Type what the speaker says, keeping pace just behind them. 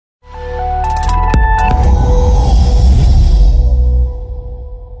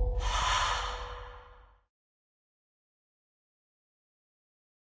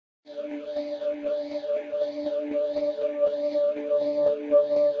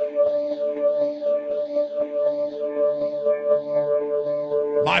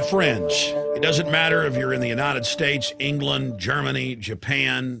My friends, it doesn't matter if you're in the United States, England, Germany,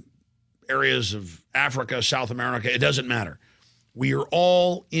 Japan, areas of Africa, South America, it doesn't matter. We are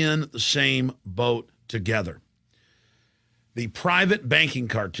all in the same boat together. The private banking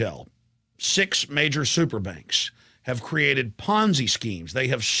cartel, 6 major super banks, have created Ponzi schemes. They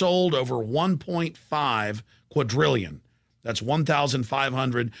have sold over 1.5 quadrillion. That's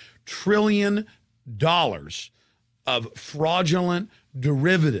 $1,500 trillion of fraudulent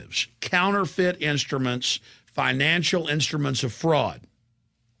derivatives, counterfeit instruments, financial instruments of fraud.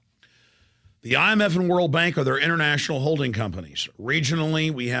 The IMF and World Bank are their international holding companies.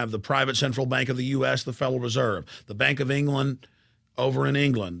 Regionally, we have the private central bank of the U.S., the Federal Reserve, the Bank of England over in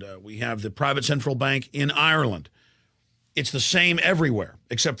England. We have the private central bank in Ireland. It's the same everywhere,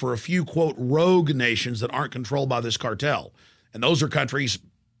 except for a few, quote, rogue nations that aren't controlled by this cartel. And those are countries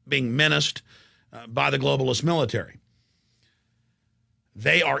being menaced by the globalist military.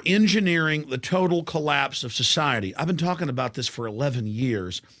 They are engineering the total collapse of society. I've been talking about this for 11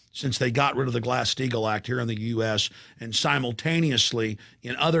 years, since they got rid of the Glass-Steagall Act here in the U.S. and simultaneously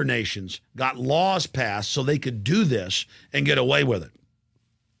in other nations got laws passed so they could do this and get away with it.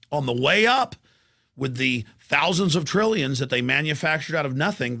 On the way up, with the thousands of trillions that they manufactured out of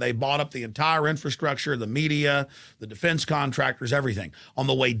nothing, they bought up the entire infrastructure, the media, the defense contractors, everything. On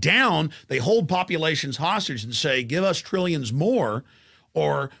the way down, they hold populations hostage and say, give us trillions more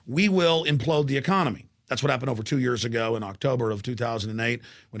or we will implode the economy. That's what happened over 2 years ago in October of 2008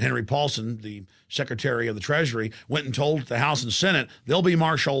 when Henry Paulson, the Secretary of the Treasury, went and told the House and Senate, there'll be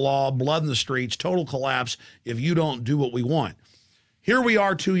martial law, blood in the streets, total collapse if you don't do what we want. Here we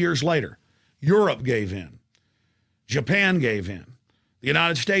are 2 years later. Europe gave in. Japan gave in. The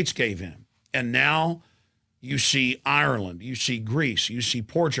United States gave in. And now you see Ireland, you see Greece, you see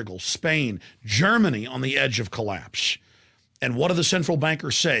Portugal, Spain, Germany on the edge of collapse. And what do the central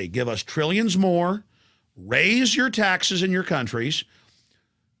bankers say? Give us trillions more, raise your taxes in your countries,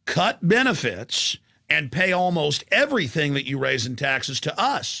 cut benefits, and pay almost everything that you raise in taxes to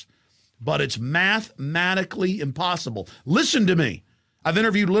us. But it's mathematically impossible. Listen to me. I've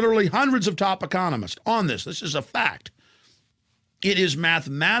interviewed literally hundreds of top economists on this. This is a fact. It is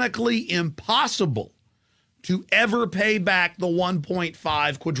mathematically impossible to ever pay back the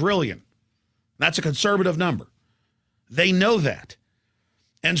 1.5 quadrillion. That's a conservative number. They know that.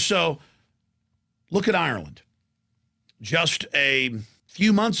 And so look at Ireland. Just a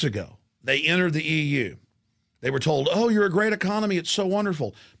few months ago, they entered the EU. They were told, oh, you're a great economy. It's so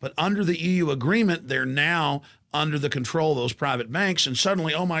wonderful. But under the EU agreement, they're now under the control of those private banks. And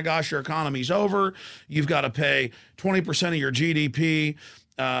suddenly, oh, my gosh, your economy's over. You've got to pay 20% of your GDP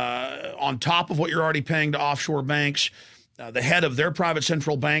on top of what you're already paying to offshore banks. The head of their private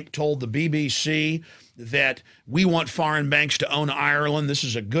central bank told the BBC that we want foreign banks to own Ireland. This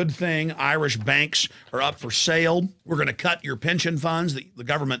is a good thing. Irish banks are up for sale. We're going to cut your pension funds that the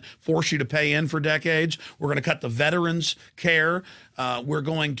government forced you to pay in for decades. We're going to cut the veterans' care. We're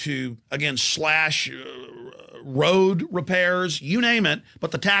going to, again, slash road repairs, you name it,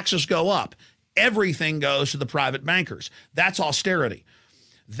 but the taxes go up. Everything goes to the private bankers. That's austerity.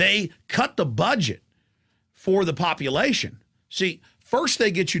 They cut the budget for the population. See, first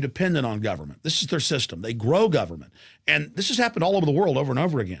they get you dependent on government. This is their system. They grow government. And this has happened all over the world over and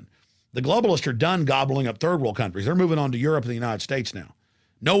over again. The globalists are done gobbling up third world countries. They're moving on to Europe and the United States now.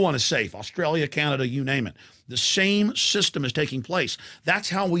 No one is safe. Australia, Canada, you name it. The same system is taking place. That's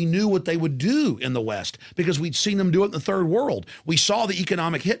how we knew what they would do in the West, because we'd seen them do it in the third world. We saw the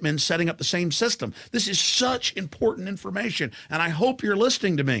economic hitmen setting up the same system. This is such important information, and I hope you're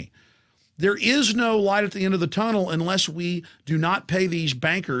listening to me. There is no light at the end of the tunnel unless we do not pay these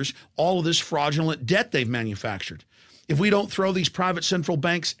bankers all of this fraudulent debt they've manufactured. If we don't throw these private central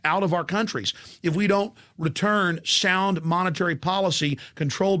banks out of our countries, if we don't return sound monetary policy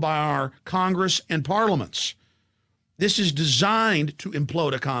controlled by our Congress and parliaments. This is designed to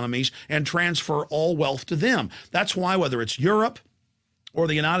implode economies and transfer all wealth to them. That's why whether it's Europe or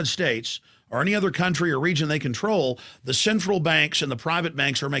the United States or any other country or region they control, the central banks and the private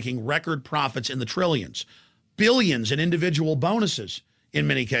banks are making record profits in the trillions, billions in individual bonuses in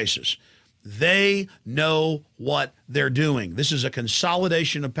many cases. They know what they're doing. This is a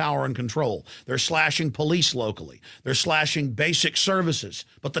consolidation of power and control. They're slashing police locally. They're slashing basic services,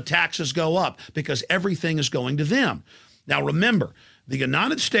 but the taxes go up because everything is going to them. Now remember, the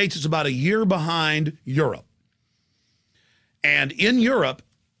United States is about a year behind Europe. And in Europe,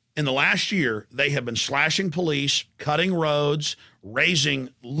 in the last year, they have been slashing police, cutting roads, raising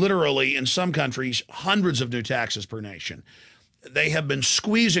literally, in some countries, hundreds of new taxes per nation. They have been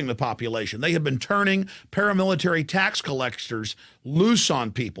squeezing the population. They have been turning paramilitary tax collectors loose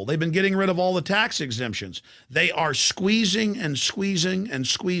on people. They've been getting rid of all the tax exemptions. They are squeezing and squeezing and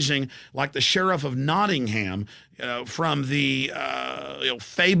squeezing like the Sheriff of Nottingham from the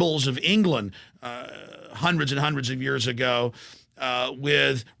fables of England hundreds and hundreds of years ago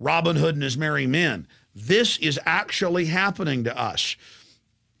with Robin Hood and his merry men. This is actually happening to us.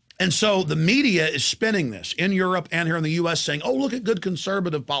 And so the media is spinning this in Europe and here in the U.S. saying, oh, look at good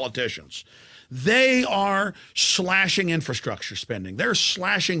conservative politicians. They are slashing infrastructure spending. They're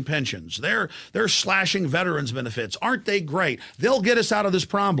slashing pensions. They're slashing veterans benefits. Aren't they great? They'll get us out of this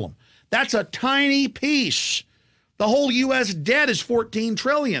problem. That's a tiny piece. The whole U.S. debt is $14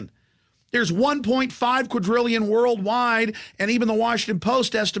 trillion. There's 1.5 quadrillion worldwide, and even the Washington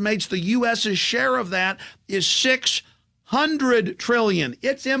Post estimates the U.S.'s share of that is $600 trillion.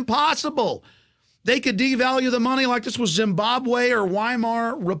 It's impossible. They could devalue the money like this was Zimbabwe or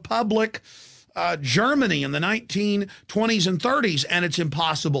Weimar Republic, Germany in the 1920s and 30s, and it's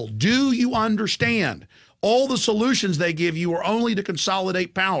impossible. Do you understand? All the solutions they give you are only to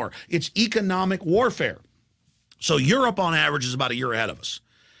consolidate power. It's economic warfare. So Europe, on average, is about a year ahead of us.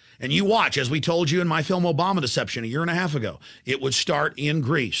 And you watch, as we told you in my film Obama Deception a year and a half ago, it would start in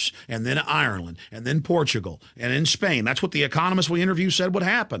Greece, and then Ireland, and then Portugal, and in Spain. That's what the economists we interviewed said would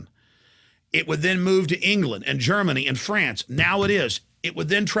happen. It would then move to England and Germany and France. Now it is. It would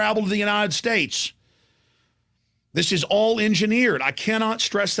then travel to the United States. This is all engineered. I cannot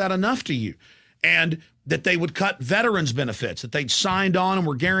stress that enough to you. And that they would cut veterans benefits, that they'd signed on and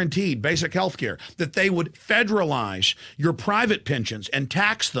were guaranteed basic health care, that they would federalize your private pensions and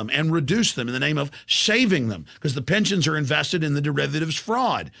tax them and reduce them in the name of saving them because the pensions are invested in the derivatives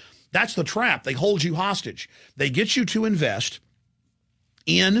fraud. That's the trap. They hold you hostage. They get you to invest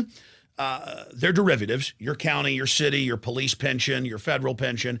in their derivatives, your county, your city, your police pension, your federal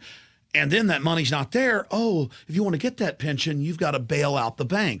pension, and then that money's not there. Oh, if you want to get that pension, you've got to bail out the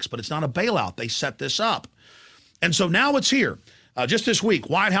banks. But it's not a bailout. They set this up. And so now it's here. Just this week,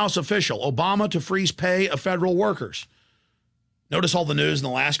 White House official, Obama to freeze pay of federal workers. Notice all the news in the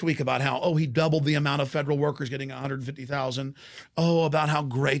last week about how, oh, he doubled the amount of federal workers getting $150,000. Oh, about how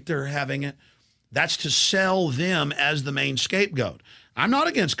great they're having it. That's to sell them as the main scapegoat. I'm not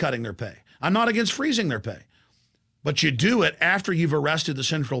against cutting their pay. I'm not against freezing their pay. But you do it after you've arrested the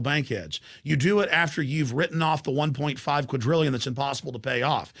central bank heads. You do it after you've written off the 1.5 quadrillion that's impossible to pay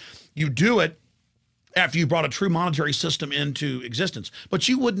off. You do it after you brought a true monetary system into existence. But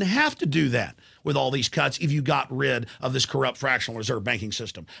you wouldn't have to do that with all these cuts if you got rid of this corrupt fractional reserve banking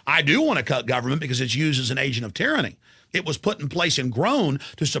system. I do want to cut government because it's used as an agent of tyranny. It was put in place and grown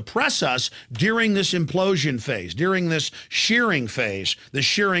to suppress us during this implosion phase, during this shearing phase, the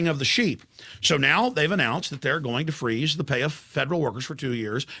shearing of the sheep. So now they've announced that they're going to freeze the pay of federal workers for 2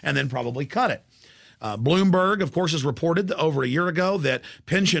 years and then probably cut it. Bloomberg, of course, has reported over a year ago that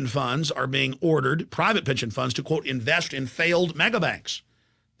pension funds are being ordered, private pension funds, to, quote, invest in failed megabanks.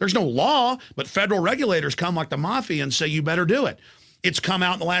 There's no law, but federal regulators come like the mafia and say you better do it. It's come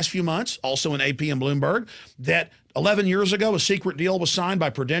out in the last few months, also in AP and Bloomberg, that 11 years ago, a secret deal was signed by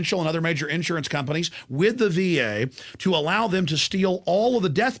Prudential and other major insurance companies with the VA to allow them to steal all of the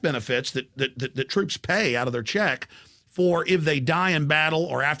death benefits that troops pay out of their check for if they die in battle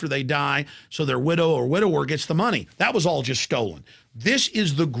or after they die, so their widow or widower gets the money. That was all just stolen. This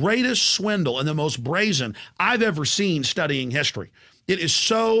is the greatest swindle and the most brazen I've ever seen studying history. It is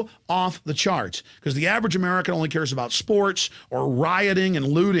so off the charts because the average American only cares about sports or rioting and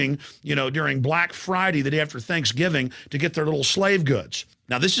looting, you know, during Black Friday, the day after Thanksgiving, to get their little slave goods.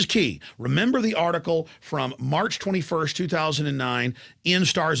 Now, this is key. Remember the article from March 21st, 2009 in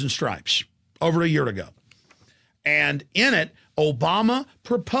Stars and Stripes, over a year ago. And in it, Obama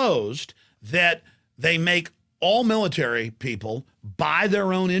proposed that they make all military people buy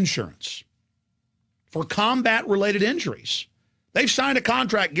their own insurance for combat-related injuries. They've signed a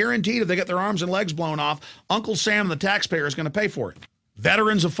contract guaranteed if they get their arms and legs blown off, Uncle Sam and the taxpayer is going to pay for it.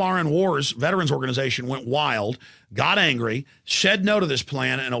 Veterans of Foreign Wars, Veterans Organization, went wild, got angry, said no to this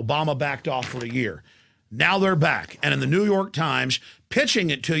plan, and Obama backed off for a year. Now they're back, and in the New York Times,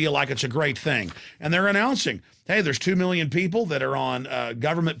 pitching it to you like it's a great thing. And they're announcing, hey, there's 2 million people that are on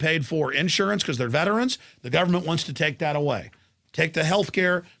government-paid-for insurance because they're veterans. The government wants to take that away, take the health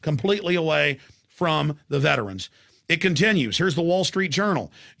care completely away from the veterans. It continues. Here's the Wall Street Journal.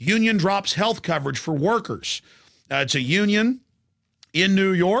 Union drops health coverage for workers. It's a union in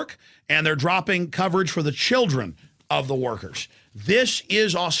New York, and they're dropping coverage for the children of the workers. This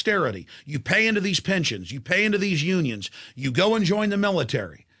is austerity. You pay into these pensions. You pay into these unions. You go and join the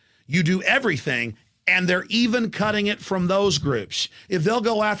military. You do everything And they're even cutting it from those groups. If they'll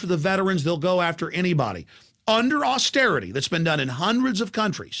go after the veterans, they'll go after anybody. Under austerity that's been done in hundreds of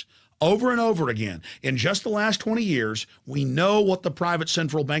countries over and over again, in just the last 20 years, we know what the private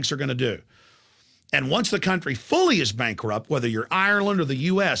central banks are going to do. And once the country fully is bankrupt, whether you're Ireland or the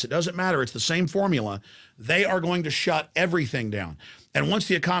U.S., it doesn't matter. It's the same formula. They are going to shut everything down. And once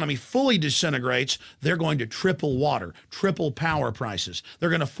the economy fully disintegrates, they're going to triple water, triple power prices. They're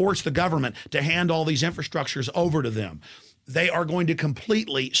going to force the government to hand all these infrastructures over to them. They are going to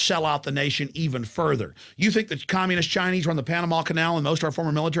completely sell out the nation even further. You think the communist Chinese run the Panama Canal and most of our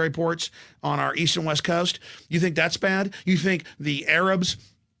former military ports on our east and west coast? You think that's bad? You think the Arabs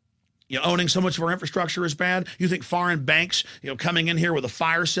owning so much of our infrastructure is bad? You think foreign banks, coming in here with a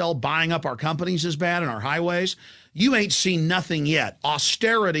fire sale, buying up our companies is bad and our highways? You ain't seen nothing yet.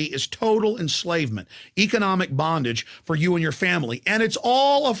 Austerity is total enslavement, economic bondage for you and your family, and it's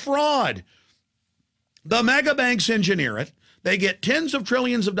all a fraud. The mega banks engineer it. They get tens of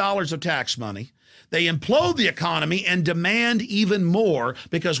trillions of dollars of tax money. They implode the economy and demand even more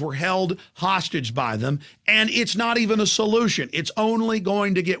because we're held hostage by them. And it's not even a solution. It's only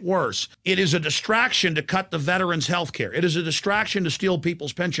going to get worse. It is a distraction to cut the veterans' health care. It is a distraction to steal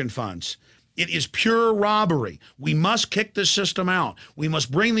people's pension funds. It is pure robbery. We must kick this system out. We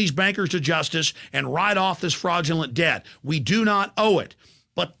must bring these bankers to justice and write off this fraudulent debt. We do not owe it.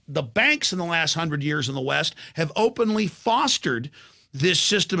 But the banks in the last 100 years in the West have openly fostered this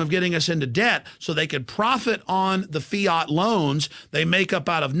system of getting us into debt so they could profit on the fiat loans they make up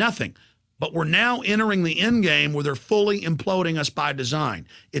out of nothing. But we're now entering the end game where they're fully imploding us by design.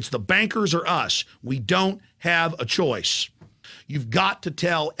 It's the bankers or us. We don't have a choice. You've got to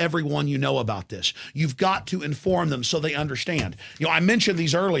tell everyone you know about this. You've got to inform them so they understand. I mentioned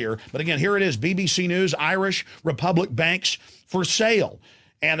these earlier, but again, here it is. BBC News, Irish Republic banks for sale.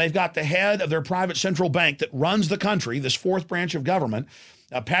 And they've got the head of their private central bank that runs the country, this fourth branch of government,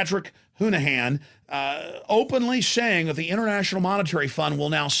 Patrick Hoonihan, openly saying that the International Monetary Fund will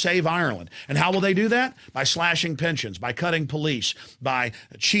now save Ireland. And how will they do that? By slashing pensions, by cutting police, by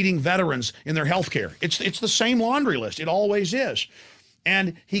cheating veterans in their health care. It's the same laundry list. It always is.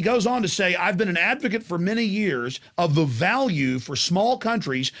 And he goes on to say, I've been an advocate for many years of the value for small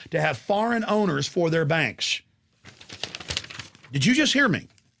countries to have foreign owners for their banks. Did you just hear me?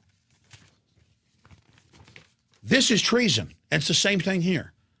 This is treason. And it's the same thing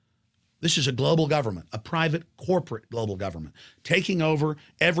here. This is a global government, a private corporate global government, taking over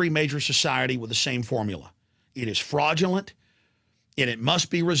every major society with the same formula. It is fraudulent, and it must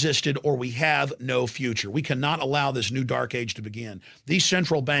be resisted or we have no future. We cannot allow this new dark age to begin. These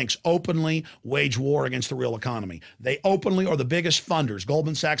central banks openly wage war against the real economy. They openly are the biggest funders,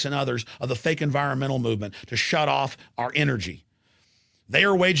 Goldman Sachs and others, of the fake environmental movement to shut off our energy. They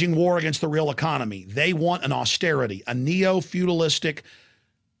are waging war against the real economy. They want an austerity, a neo-feudalistic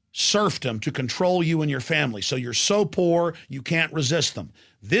serfdom to control you and your family. So you're so poor, you can't resist them.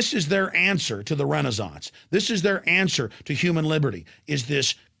 This is their answer to the Renaissance. This is their answer to human liberty, is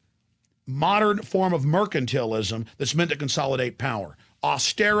this modern form of mercantilism that's meant to consolidate power.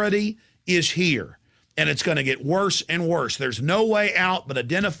 Austerity is here. And it's going to get worse and worse. There's no way out but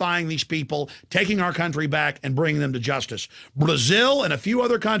identifying these people, taking our country back, and bringing them to justice. Brazil and a few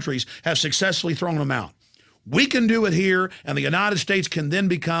other countries have successfully thrown them out. We can do it here, and the United States can then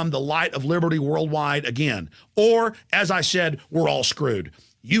become the light of liberty worldwide again. Or, as I said, we're all screwed.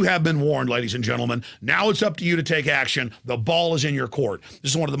 You have been warned, ladies and gentlemen. Now it's up to you to take action. The ball is in your court.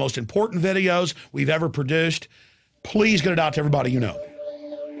 This is one of the most important videos we've ever produced. Please get it out to everybody you know.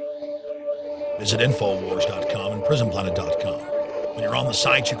 Visit Infowars.com and PrisonPlanet.com. When you're on the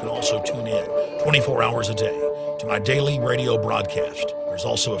site, you can also tune in 24 hours a day to my daily radio broadcast. There's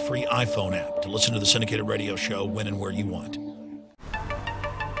also a free iPhone app to listen to the syndicated radio show when and where you want.